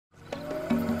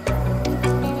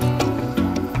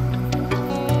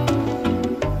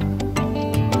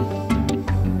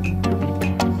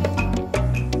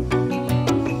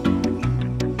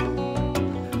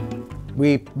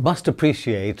We must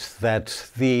appreciate that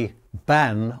the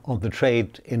ban on the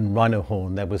trade in rhino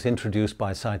horn that was introduced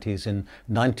by CITES in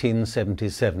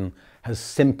 1977 has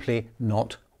simply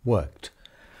not worked.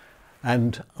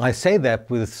 And I say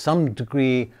that with some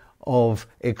degree of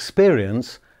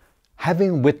experience,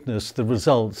 having witnessed the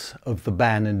results of the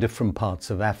ban in different parts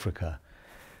of Africa.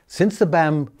 Since the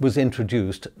ban was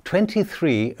introduced,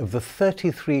 23 of the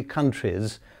 33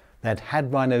 countries that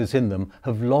had rhinos in them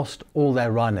have lost all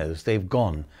their rhinos. They've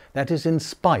gone. That is in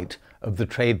spite of the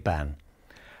trade ban.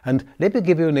 And let me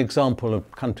give you an example of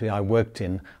a country I worked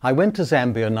in. I went to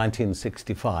Zambia in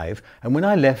 1965, and when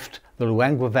I left the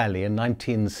Luangwa Valley in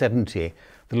 1970,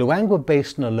 the Luangwa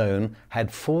Basin alone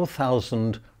had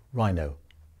 4,000 rhino.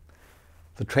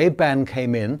 The trade ban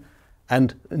came in,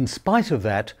 and in spite of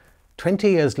that, 20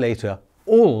 years later,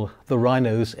 all the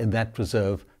rhinos in that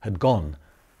reserve had gone.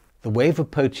 The wave of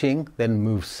poaching then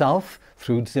moved south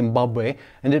through Zimbabwe,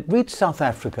 and it reached South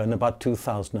Africa in about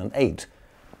 2008.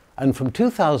 And from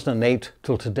 2008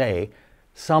 till today,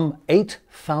 some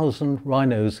 8,000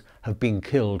 rhinos have been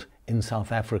killed in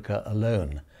South Africa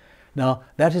alone. Now,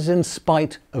 that is in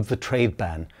spite of the trade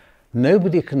ban.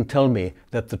 Nobody can tell me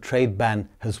that the trade ban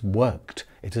has worked.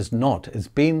 It has not. It's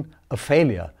been a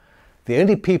failure. The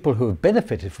only people who have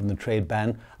benefited from the trade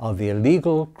ban are the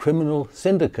illegal criminal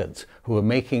syndicates who are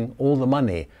making all the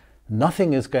money.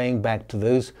 Nothing is going back to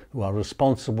those who are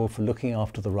responsible for looking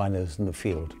after the rhinos in the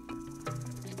field.